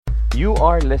You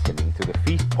are listening to the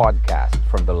Feast Podcast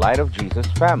from the Light of Jesus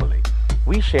family.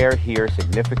 We share here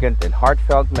significant and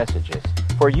heartfelt messages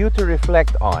for you to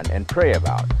reflect on and pray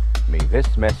about. May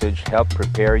this message help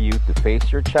prepare you to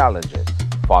face your challenges,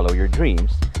 follow your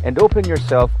dreams, and open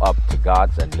yourself up to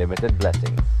God's unlimited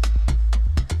blessings.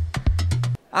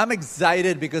 I'm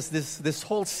excited because this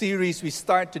whole series we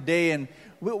start today, and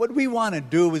what we want to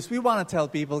do is we want to tell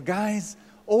people, guys,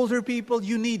 older people,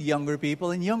 you need younger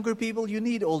people, and younger people, you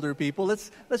need older people.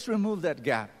 Let's remove that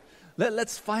gap.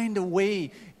 Let's find a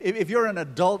way. If you're an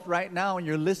adult right now and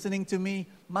you're listening to me,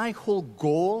 my whole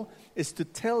goal is to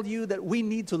tell you that we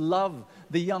need to love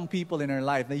the young people in our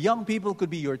life. The young people could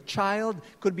be your child,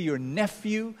 could be your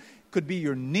nephew, could be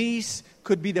your niece,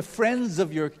 could be the friends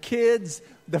of your kids,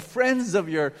 the friends of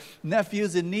your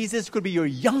nephews and nieces, could be your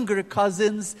younger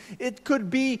cousins. It could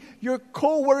be your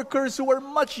co-workers who are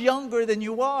much younger than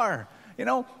you are. You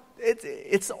know,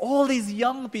 it's all these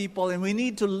young people, and we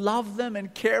need to love them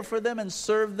and care for them and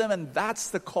serve them, and that's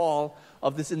the call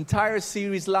of this entire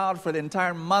series, Loud, for the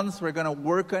entire month. We're going to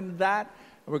work on that,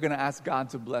 and we're going to ask God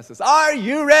to bless us. Are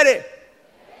you ready?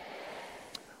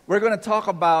 We're going to talk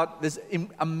about this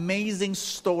amazing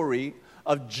story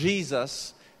of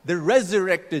Jesus, the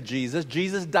resurrected Jesus.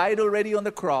 Jesus died already on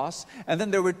the cross. And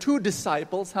then there were two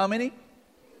disciples. How many?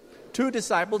 Two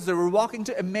disciples. They were walking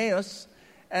to Emmaus.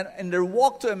 And in their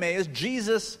walk to Emmaus,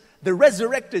 Jesus, the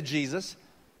resurrected Jesus,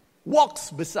 walks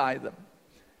beside them.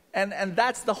 And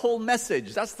that's the whole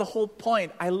message. That's the whole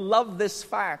point. I love this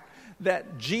fact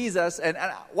that Jesus, and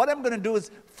what I'm going to do is,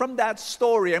 from that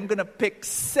story, I'm going to pick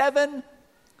 7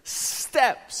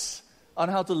 steps on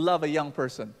how to love a young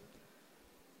person.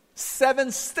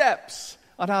 7 steps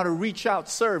on how to reach out,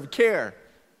 serve, care,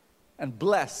 and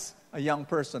bless a young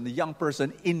person, the young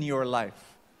person in your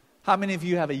life. How many of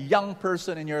you have a young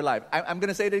person in your life? I'm going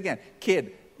to say it again.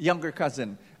 Kid, younger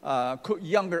cousin,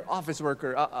 younger office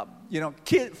worker,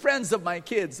 kid, friends of my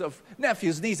kids, of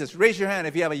nephews, nieces. Raise your hand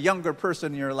if you have a younger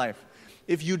person in your life.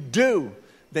 If you do,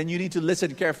 then you need to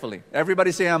listen carefully.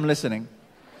 Everybody say, I'm listening.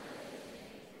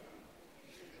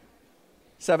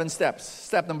 7 steps.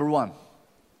 Step number 1.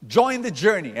 Join the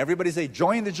journey. Everybody say,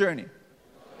 join the journey.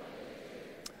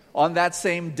 On that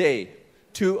same day,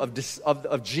 2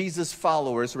 of Jesus'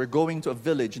 followers were going to a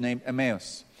village named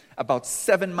Emmaus, about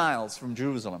 7 miles from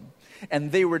Jerusalem.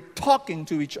 And they were talking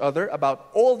to each other about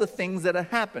all the things that had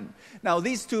happened. Now,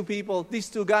 these two people, these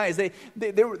two guys, they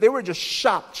were just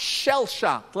shocked,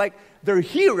 shell-shocked, like their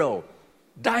hero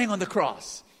dying on the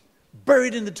cross,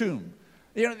 buried in the tomb.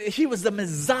 You know, he was the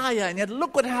Messiah, and yet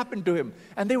look what happened to him.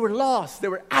 And they were lost. They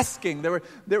were asking. They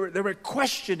were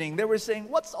questioning. They were saying,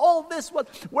 "What's all this?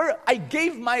 Where I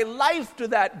gave my life to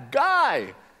that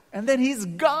guy, and then he's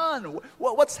gone.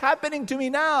 What's happening to me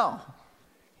now?"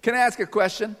 Can I ask a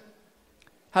question?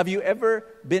 Have you ever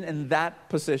been in that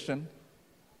position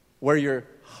where your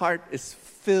heart is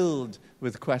filled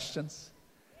with questions?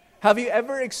 Have you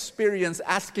ever experienced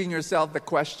asking yourself the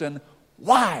question,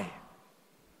 "Why?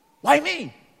 Why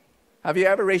me?" Have you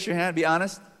ever raised your hand? Be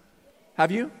honest.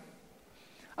 Have you?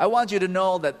 I want you to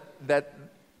know that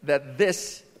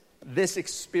this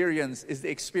experience is the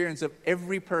experience of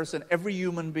every person, every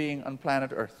human being on planet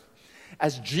Earth.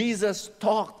 As Jesus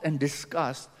talked and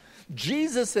discussed,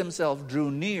 Jesus himself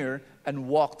drew near and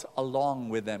walked along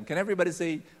with them. Can everybody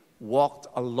say, walked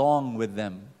along with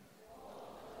them?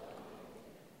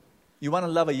 You want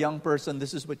to love a young person,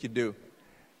 this is what you do.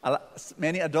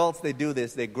 Many adults, they do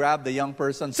this. They grab the young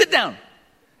person, sit down.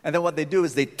 And then what they do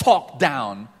is they talk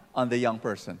down on the young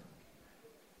person.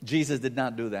 Jesus did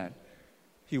not do that.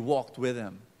 He walked with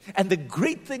them. And the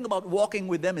great thing about walking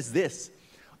with them is this.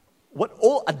 What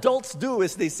all adults do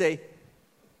is they say,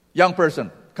 "Young person,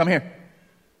 come here.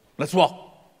 Let's walk."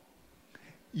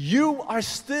 You are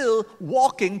still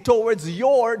walking towards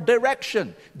your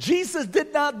direction. Jesus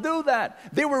did not do that.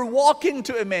 They were walking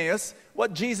to Emmaus.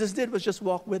 What Jesus did was just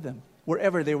walk with them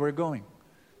wherever they were going.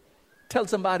 Tell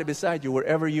somebody beside you,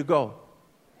 wherever you go,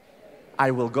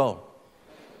 I will go.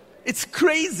 It's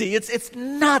crazy. It's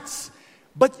nuts.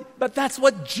 But that's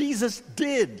what Jesus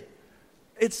did.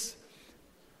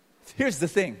 Here's the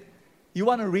thing. You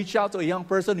want to reach out to a young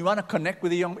person? You want to connect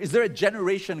with a young? Is there a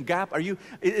generation gap?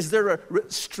 Is there a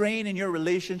strain in your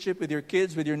relationship with your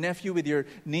kids, with your nephew, with your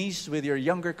niece, with your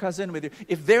younger cousin?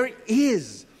 If there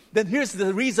is, then here's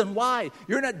the reason why.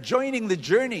 You're not joining the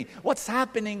journey. What's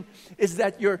happening is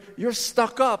that you're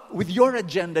stuck up with your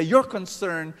agenda, your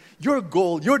concern, your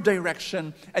goal, your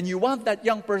direction, and you want that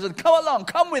young person, come along,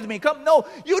 come with me, come. No,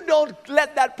 you don't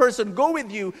let that person go with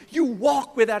you. You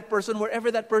walk with that person wherever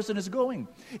that person is going.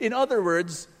 In other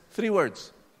words, 3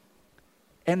 words.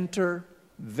 Enter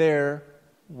their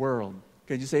world.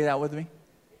 Can you say that with me?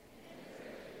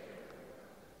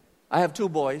 I have 2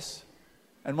 boys,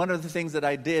 and one of the things that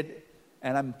I did,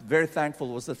 and I'm very thankful,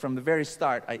 was that from the very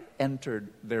start, I entered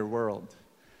their world.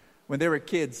 When they were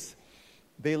kids,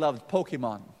 they loved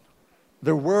Pokemon.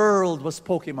 Their world was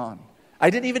Pokemon. I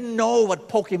didn't even know what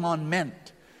Pokemon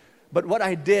meant. But what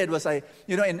I did was I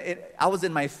was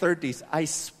in my 30s. I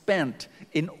spent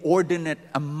inordinate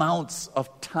amounts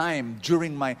of time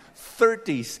during my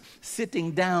 30s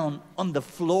sitting down on the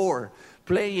floor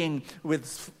playing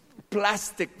with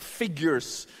plastic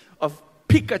figures of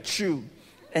Pikachu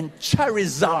and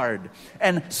Charizard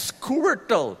and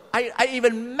Squirtle. I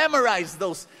even memorized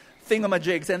those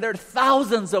thingamajigs, and there are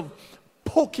thousands of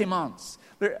Pokemons.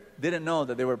 Didn't know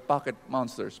that they were pocket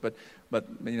monsters, but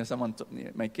someone,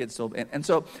 my kids told me. And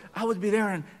so I would be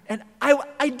there, and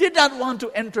I did not want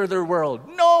to enter their world.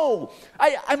 No!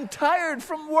 I'm tired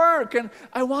from work, and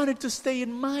I wanted to stay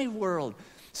in my world.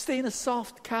 Stay in a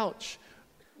soft couch.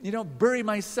 Bury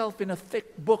myself in a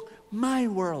thick book. My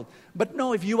world. But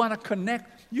no, if you want to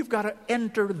connect, you've got to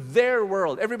enter their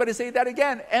world. Everybody say that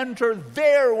again. Enter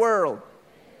their world.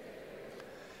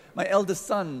 My eldest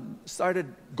son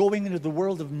started going into the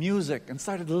world of music and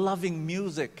started loving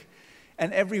music.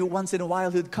 And every once in a while,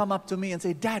 he'd come up to me and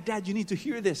say, Dad, you need to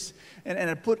hear this.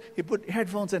 And he put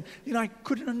headphones in. I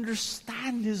couldn't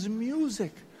understand his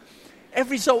music.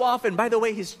 Every so often, by the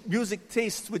way, his music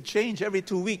tastes would change every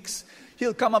 2 weeks.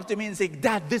 He'll come up to me and say,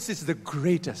 Dad, this is the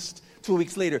greatest. 2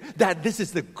 weeks later, Dad, this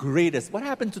is the greatest. What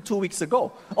happened to 2 weeks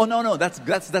ago? Oh, no,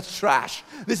 that's trash.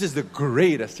 This is the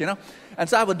greatest, And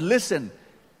so I would listen.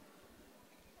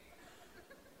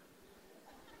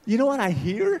 You know what I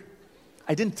hear?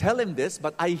 I didn't tell him this,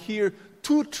 but I hear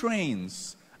 2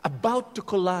 trains about to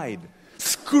collide,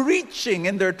 screeching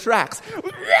in their tracks.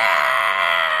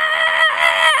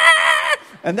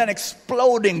 And then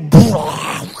exploding.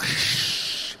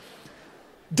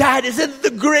 Dad, isn't it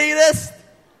the greatest?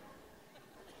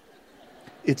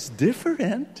 It's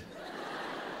different.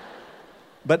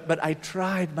 But I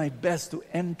tried my best to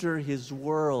enter his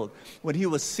world. When he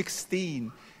was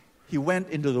 16, he went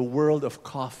into the world of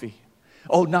coffee.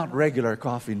 Oh, not regular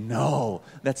coffee. No,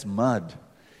 that's mud.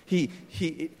 He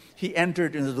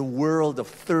entered into the world of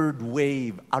third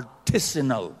wave,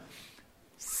 artisanal,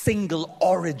 single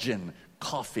origin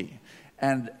coffee.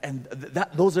 And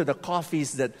those are the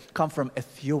coffees that come from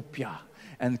Ethiopia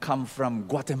and come from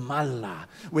Guatemala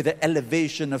with an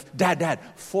elevation of, Dad,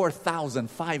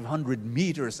 4,500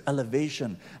 meters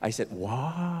elevation. I said,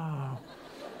 wow.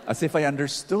 As if I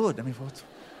understood.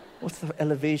 What's the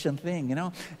elevation thing,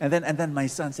 And then my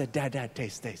son said, Dad,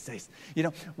 taste.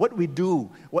 What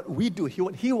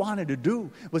he wanted to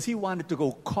do was he wanted to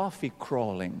go coffee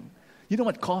crawling. You know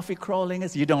what coffee crawling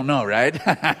is? You don't know, right?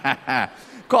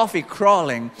 Coffee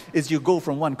crawling is you go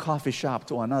from one coffee shop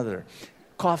to another.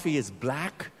 Coffee is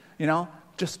black,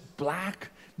 just black,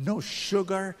 no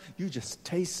sugar. You just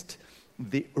taste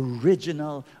the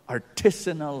original,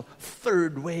 artisanal,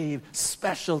 third wave,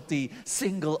 specialty,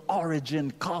 single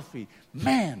origin coffee.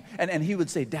 Man! And he would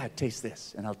say, Dad, taste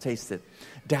this. And I'll taste it.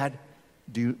 Dad,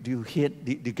 do you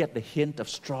get the hint of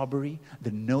strawberry?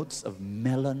 The notes of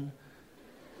melon?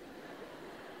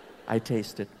 I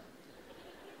taste it.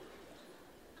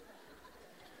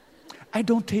 I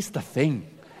don't taste a thing.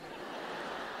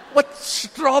 What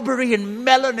strawberry and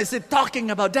melon is it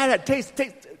talking about? Dad, taste.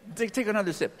 Take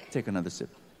another sip. Take another sip.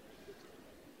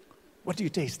 What do you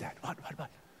taste, Dad? What?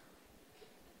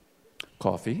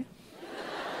 Coffee.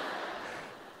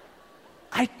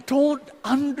 I don't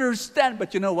understand.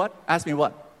 But you know what? Ask me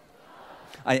what?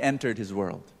 I entered his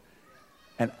world.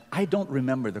 And I don't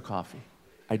remember the coffee.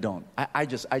 I don't. I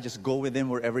just go with him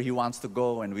wherever he wants to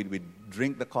go, and we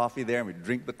drink the coffee there, and we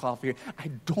drink the coffee here. I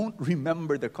don't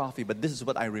remember the coffee, but this is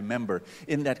what I remember.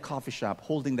 In that coffee shop,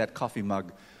 holding that coffee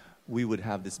mug, we would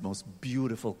have these most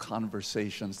beautiful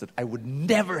conversations that I would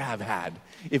never have had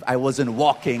if I wasn't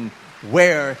walking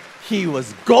where he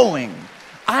was going.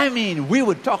 We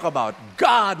would talk about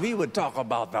God, we would talk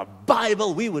about the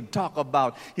Bible, we would talk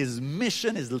about his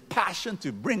mission, his passion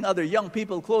to bring other young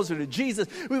people closer to Jesus.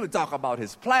 We would talk about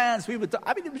his plans. It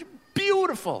was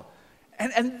beautiful.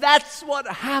 And that's what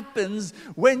happens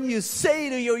when you say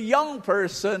to your young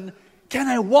person, can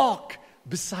I walk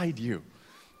beside you?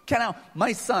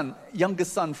 My son,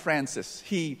 youngest son, Francis,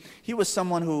 he was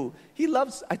someone who,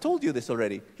 I told you this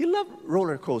already, he loved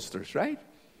roller coasters, right?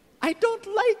 I don't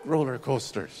like roller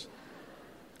coasters.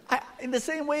 In the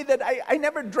same way that I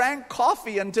never drank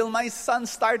coffee until my son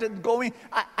started going.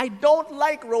 I don't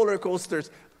like roller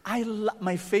coasters.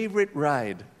 My favorite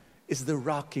ride is the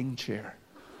rocking chair.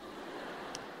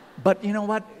 But you know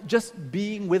what? Just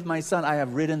being with my son, I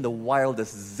have ridden the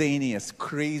wildest, zaniest,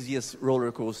 craziest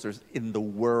roller coasters in the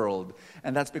world.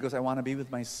 And that's because I want to be with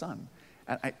my son.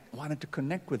 And I wanted to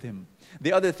connect with him.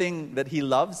 The other thing that he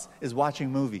loves is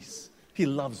watching movies. He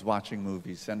loves watching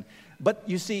movies. But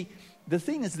you see, the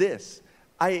thing is this.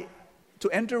 To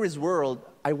enter his world,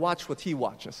 I watch what he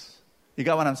watches. You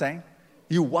got what I'm saying?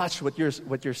 You watch what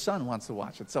your son wants to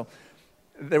watch. And so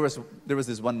there was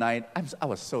this one night, I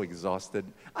was so exhausted.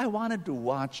 I wanted to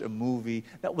watch a movie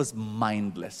that was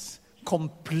mindless,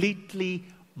 completely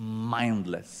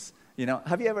mindless. You know,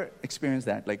 have you ever experienced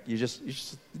that? Like you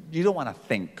don't want to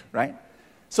think, right?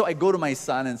 So I go to my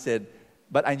son and said,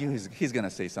 but I knew he's going to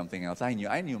say something else. I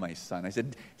knew my son. I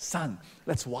said, son,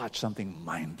 let's watch something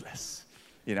mindless,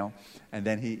 you know. And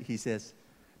then he says,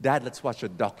 Dad, let's watch a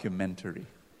documentary.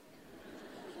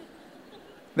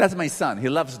 That's my son. He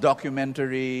loves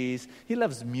documentaries. He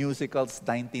loves musicals,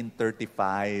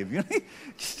 1935. You know,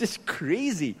 it's just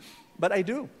crazy. But I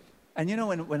do. And you know,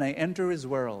 when I enter his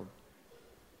world,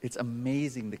 it's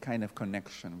amazing the kind of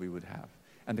connection we would have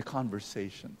and the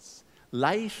conversations.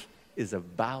 Life is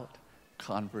about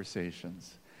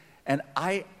conversations. And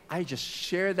I just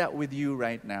share that with you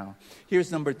right now.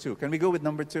 Here's number 2. Can we go with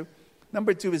number 2?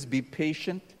 Number 2 is be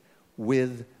patient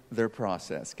with their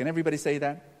process. Can everybody say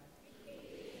that?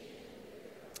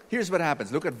 Here's what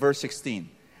happens. Look at verse 16.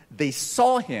 They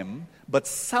saw him, but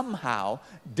somehow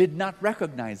did not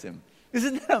recognize him.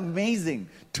 Isn't that amazing?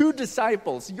 2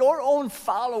 disciples, your own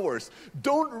followers,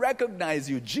 don't recognize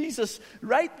you. Jesus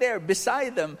right there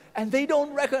beside them, and they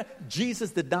don't recognize.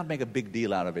 Jesus did not make a big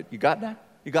deal out of it. You got that?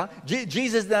 You got?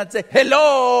 Jesus did not say,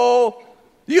 hello,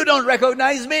 you don't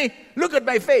recognize me? Look at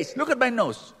my face. Look at my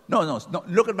nose. No.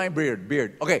 Look at my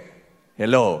beard. Okay.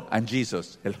 Hello, I'm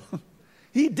Jesus. Hello.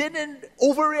 He didn't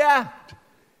overreact.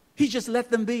 He just let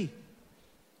them be.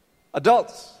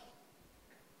 Adults,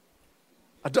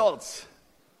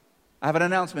 I have an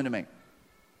announcement to make.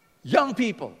 Young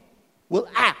people will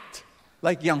act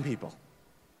like young people.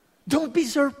 Don't be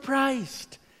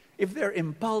surprised if they're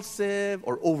impulsive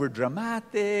or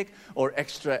overdramatic or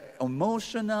extra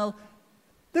emotional.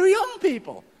 They're young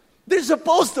people. They're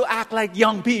supposed to act like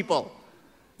young people.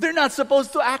 They're not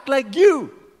supposed to act like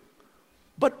you.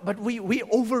 But we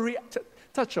overreact.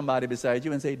 Touch somebody beside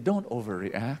you and say, don't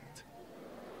overreact.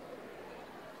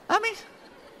 I mean,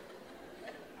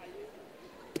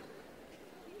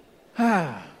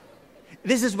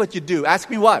 this is what you do. Ask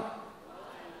me what?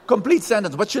 Complete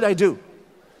sentence. What should I do?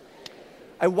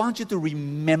 I want you to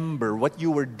remember what you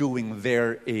were doing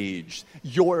their age.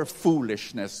 Your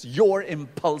foolishness, your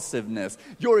impulsiveness,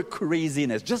 your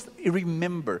craziness. Just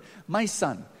remember. My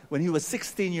son, when he was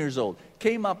 16 years old,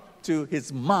 came up to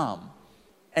his mom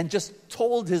and just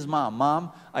told his mom,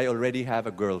 Mom, I already have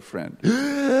a girlfriend.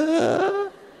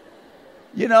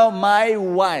 You know, my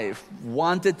wife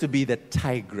wanted to be the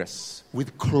tigress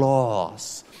with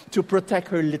claws to protect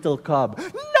her little cub.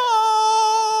 No!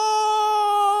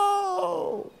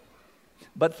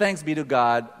 But thanks be to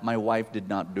God, my wife did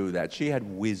not do that. She had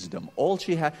wisdom. All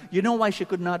she had. You know why she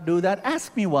could not do that?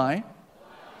 Ask me why.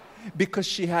 Because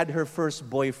she had her first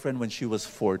boyfriend when she was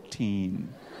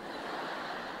 14.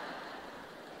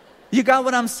 You got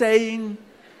what I'm saying?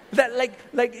 That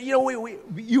like you know,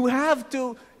 you have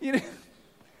to, you know.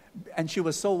 And she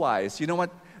was so wise. You know what?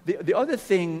 The other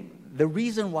thing, the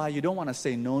reason why you don't want to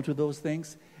say no to those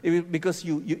things, because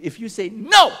if you say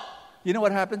no, you know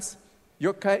what happens?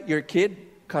 Your kid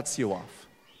cuts you off,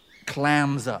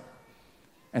 clams up,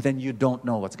 and then you don't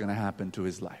know what's going to happen to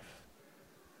his life.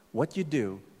 What you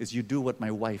do is you do what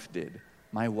my wife did.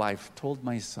 My wife told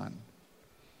my son,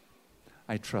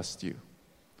 I trust you.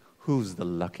 Who's the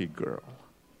lucky girl?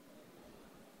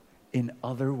 In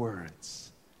other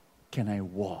words, can I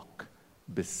walk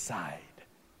beside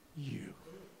you?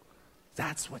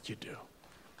 That's what you do.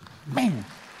 Man.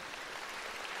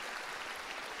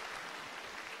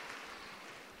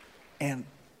 And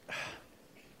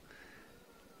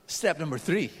step number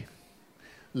 3,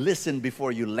 listen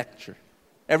before you lecture.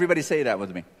 Everybody say that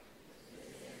with me.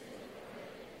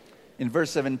 In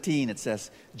verse 17 it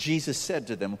says, Jesus said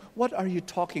to them, what are you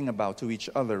talking about to each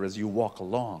other as you walk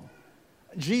along?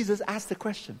 Jesus asked the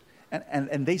question.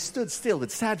 And they stood still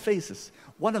with sad faces.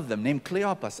 One of them, named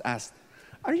Cleopas, asked,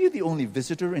 are you the only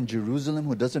visitor in Jerusalem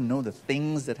who doesn't know the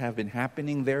things that have been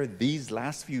happening there these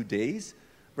last few days?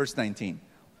 Verse 19.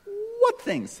 What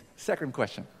things? Second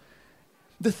question.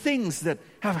 The things that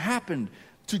have happened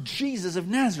To Jesus of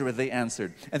Nazareth, they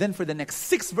answered. And then for the next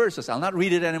 6 verses, I'll not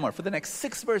read it anymore. For the next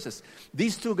 6 verses,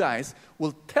 these 2 guys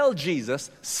will tell Jesus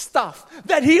stuff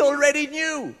that he already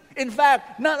knew. In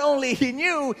fact, not only he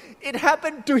knew, it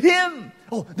happened to him.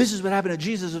 Oh, this is what happened to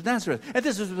Jesus of Nazareth. And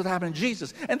this is what happened to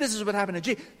Jesus. And this is what happened to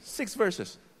Jesus. 6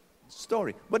 verses.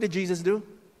 Story. What did Jesus do?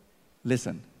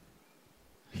 Listen.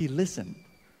 He listened.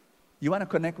 You want to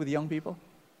connect with young people?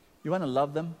 You want to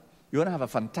love them? You want to have a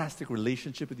fantastic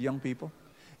relationship with young people?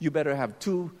 You better have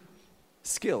 2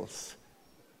 skills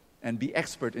and be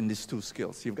expert in these 2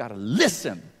 skills. You've got to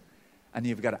listen and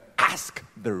you've got to ask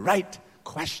the right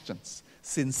questions,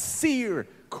 sincere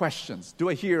questions. Do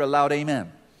I hear a loud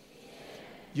amen?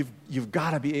 You've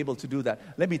got to be able to do that.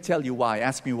 Let me tell you why.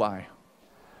 Ask me why.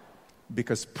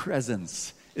 Because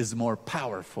presence is more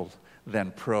powerful than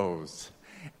prose.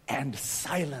 And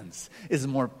silence is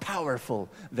more powerful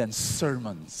than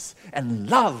sermons. And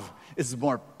love is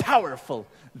more powerful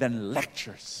than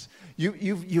lectures.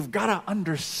 You've got to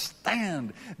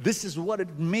understand this is what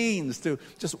it means to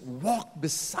just walk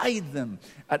beside them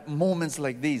at moments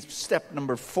like these. Step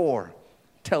number 4,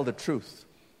 tell the truth.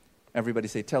 Everybody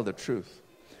say, tell the truth.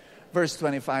 Verse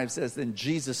 25 says, then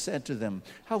Jesus said to them,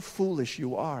 how foolish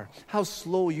you are. How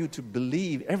slow you to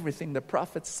believe everything the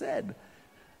prophets said.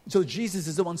 So Jesus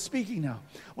is the one speaking now.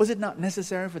 Was it not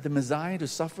necessary for the Messiah to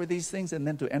suffer these things and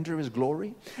then to enter his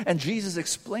glory? And Jesus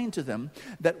explained to them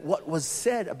that what was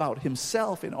said about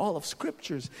himself in all of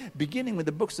Scriptures, beginning with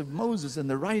the books of Moses and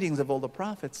the writings of all the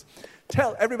prophets.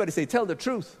 Everybody say, tell the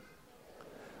truth.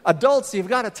 Adults, you've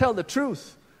got to tell the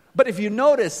truth. But if you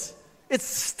notice, it's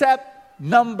step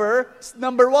number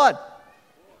what?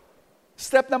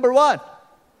 Step number what?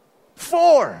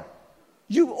 4.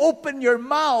 You open your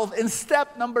mouth in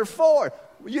step number 4.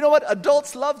 You know what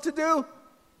adults love to do?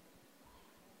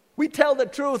 We tell the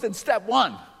truth in step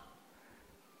 1.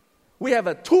 We have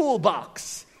a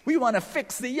toolbox. We want to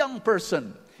fix the young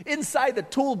person. Inside the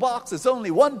toolbox is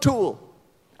only one tool.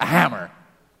 A hammer.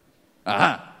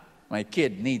 My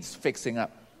kid needs fixing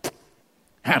up.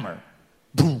 Hammer.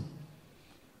 Boom.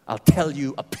 I'll tell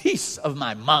you a piece of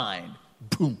my mind.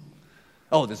 Boom.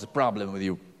 Oh, there's a problem with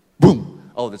you. Boom.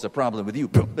 Oh, there's a problem with you.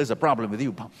 There's a problem with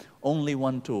you. Only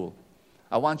one tool.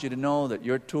 I want you to know that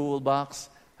your toolbox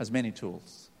has many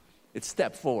tools. It's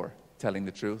step 4, telling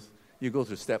the truth. You go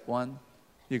through step 1.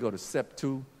 You go to step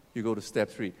 2. You go to step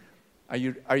 3.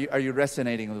 Are you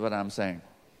resonating with what I'm saying?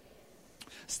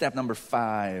 Step number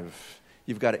 5.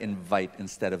 You've got to invite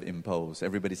instead of impose.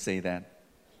 Everybody say that.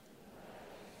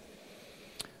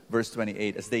 Verse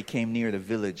 28, as they came near the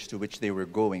village to which they were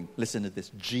going, listen to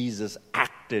this, Jesus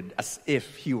acted as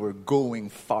if he were going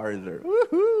farther.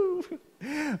 Woo-hoo!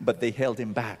 But they held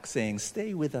him back, saying,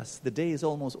 stay with us. The day is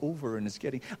almost over and it's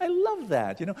getting... I love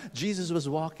that. You know, Jesus was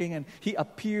walking and he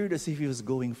appeared as if he was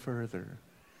going further.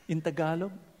 In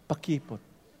Tagalog, pakipot.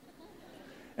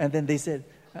 And then they said,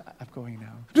 I'm going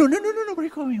now. No, where are you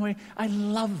going? I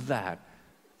love that.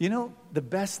 You know, the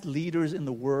best leaders in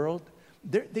the world,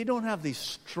 they don't have these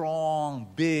strong,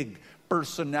 big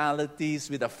personalities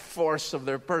with the force of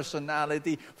their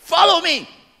personality. Follow me!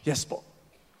 Yes, po.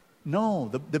 No,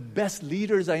 the best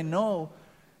leaders I know,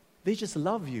 they just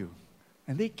love you.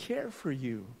 And they care for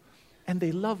you. And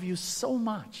they love you so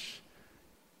much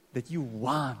that you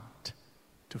want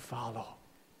to follow.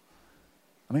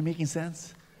 Am I making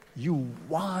sense? You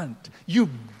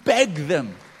beg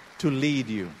them to lead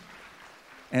you.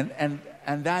 And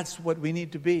that's what we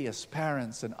need to be as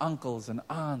parents and uncles and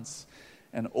aunts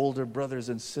and older brothers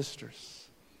and sisters.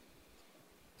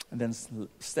 And then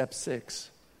step 6,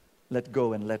 let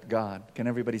go and let God. Can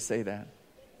everybody say that?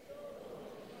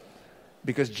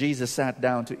 Because Jesus sat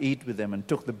down to eat with them and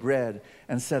took the bread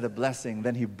and said a blessing.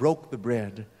 Then he broke the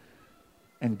bread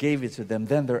and gave it to them.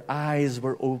 Then their eyes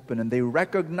were open and they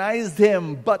recognized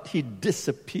him, but he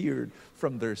disappeared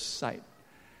from their sight.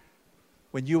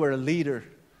 When you are a leader,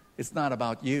 it's not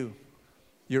about you.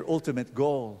 Your ultimate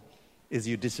goal is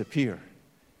you disappear.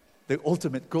 The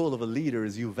ultimate goal of a leader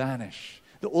is you vanish.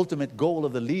 The ultimate goal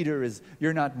of the leader is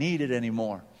you're not needed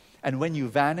anymore. And when you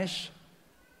vanish,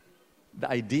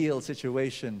 the ideal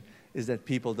situation is that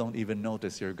people don't even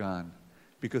notice you're gone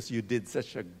because you did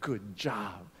such a good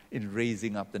job in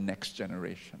raising up the next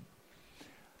generation.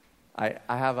 I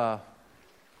have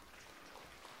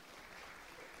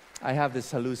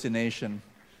this hallucination.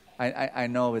 I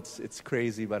know it's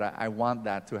crazy, but I want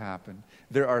that to happen.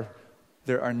 There are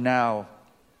now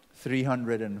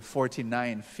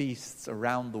 349 feasts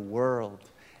around the world.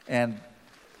 And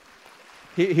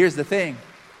here's the thing.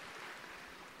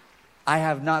 I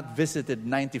have not visited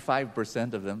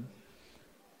 95% of them.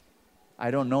 I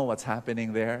don't know what's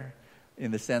happening there.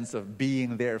 in the sense of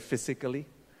being there physically.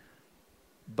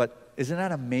 But isn't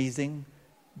that amazing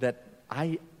that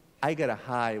I get a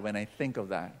high when I think of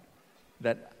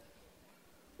that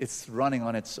it's running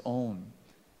on its own.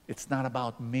 It's not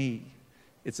about me.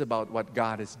 It's about what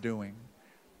God is doing.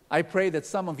 I pray that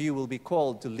some of you will be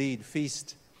called to lead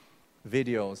feast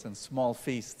videos and small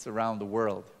feasts around the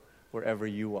world, wherever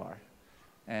you are,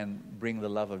 and bring the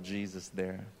love of Jesus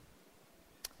there.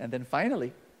 And then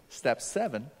finally, step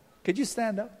 7. Could you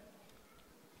stand up?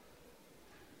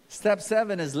 Step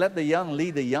 7 is let the young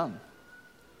lead the young.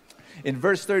 In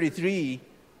verse 33,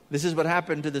 this is what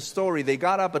happened to the story. They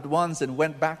got up at once and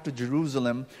went back to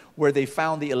Jerusalem, where they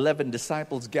found the 11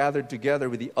 disciples gathered together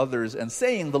with the others, and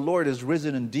saying, "The Lord is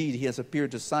risen indeed. He has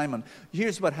appeared to Simon."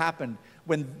 Here's what happened.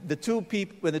 When the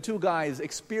two guys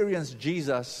experienced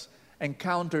Jesus,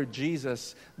 encountered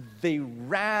Jesus, they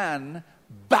ran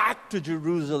back to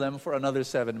Jerusalem for another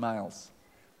 7 miles.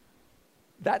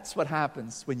 That's what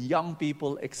happens when young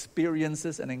people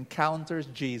experiences and encounters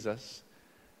Jesus.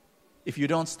 If you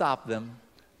don't stop them,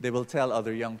 they will tell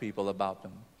other young people about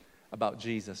them, about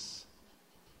Jesus.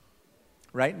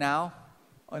 Right now,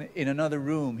 in another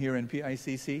room here in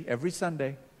PICC, every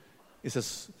Sunday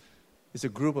is a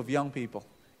group of young people,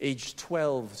 aged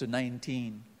 12 to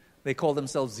 19. They call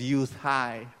themselves Youth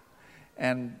High.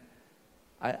 And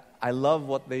I love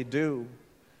what they do.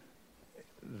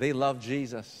 They love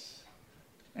Jesus.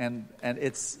 And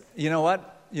it's, you know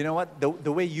what?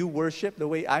 The way you worship, the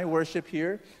way I worship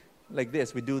here, like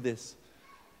this, we do this.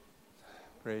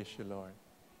 Praise you, Lord.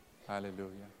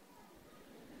 Hallelujah.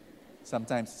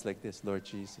 Sometimes it's like this, Lord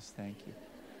Jesus, thank you.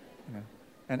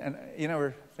 And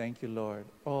we're, thank you, Lord.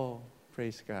 Oh,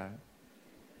 praise God.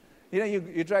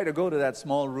 You try to go to that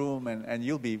small room and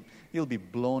you'll be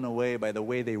blown away by the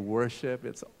way they worship.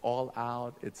 It's all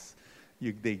out.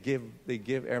 They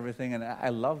give everything, and I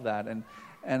love that.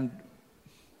 And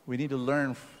we need to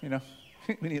learn.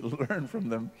 We need to learn from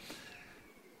them.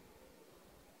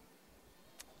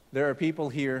 There are people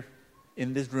here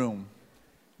in this room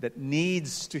that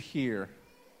needs to hear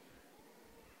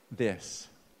this.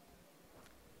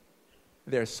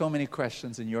 There are so many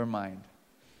questions in your mind.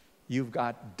 You've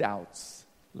got doubts,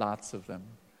 lots of them.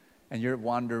 And you're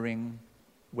wondering,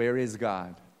 where is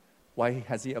God? Why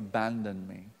has He abandoned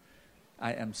me?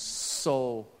 I am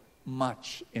so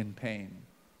much in pain.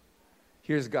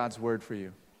 Here's God's word for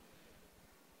you.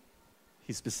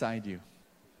 He's beside you.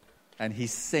 And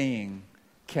He's saying,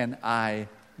 can I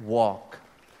walk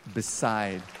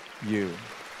beside you?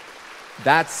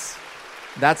 That's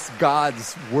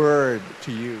God's word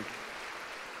to you.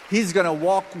 He's going to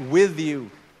walk with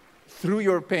you through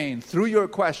your pain, through your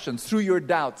questions, through your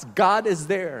doubts. God is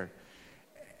there.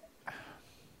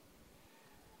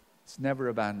 He's never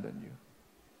abandoned you.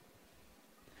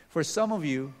 For some of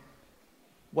you,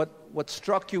 what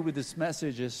struck you with this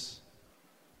message is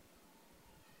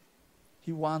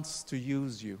He wants to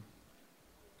use you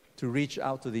to reach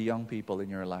out to the young people in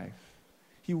your life.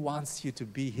 He wants you to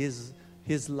be His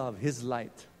love, His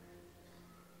light.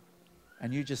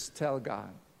 And you just tell God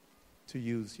to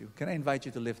use you. Can I invite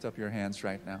you to lift up your hands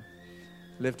right now?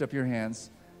 Lift up your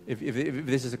hands. If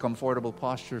this is a comfortable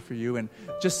posture for you, and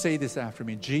just say this after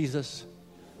me. Jesus,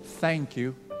 thank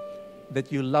you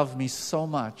that you love me so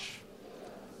much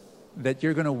that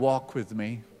you're going to walk with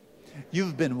me.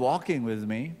 You've been walking with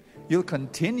me. You'll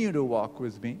continue to walk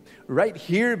with me, right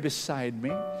here beside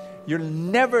me. You'll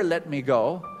never let me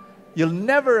go. You'll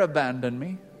never abandon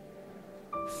me.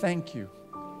 Thank you.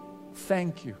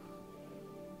 Thank you.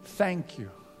 Thank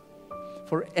you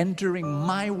for entering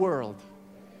my world.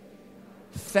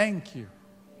 Thank you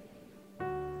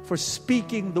for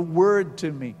speaking the word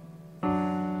to me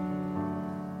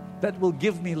that will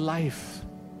give me life.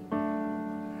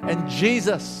 And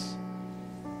Jesus,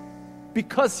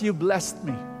 because you blessed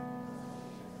me,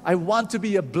 I want to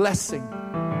be a blessing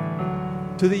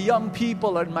to the young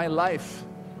people in my life,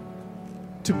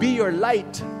 to be your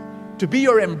light, to be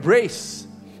your embrace,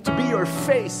 to be your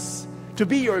face, to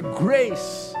be your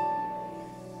grace.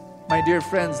 My dear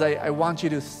friends, I want you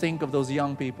to think of those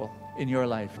young people in your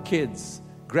life, kids,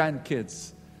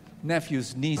 grandkids,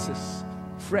 nephews, nieces,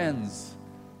 friends.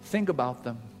 Think about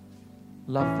them,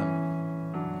 love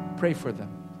them, pray for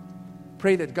them.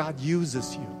 Pray that God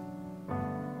uses you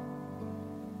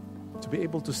to be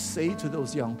able to say to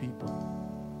those young people,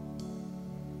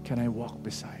 can I walk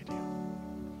beside you?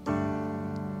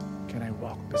 Can I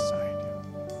walk beside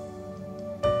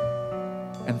you?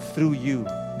 And through you,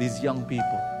 these young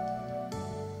people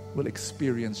will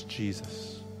experience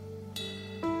Jesus.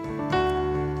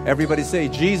 Everybody say,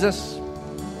 Jesus,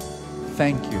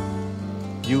 thank you.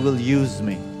 You will use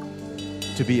me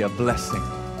to be a blessing.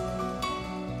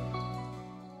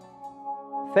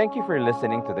 Thank you for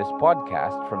listening to this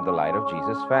podcast from the Light of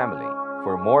Jesus family.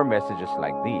 For more messages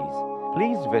like these,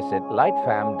 please visit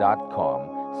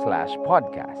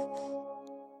lightfam.com/podcasts.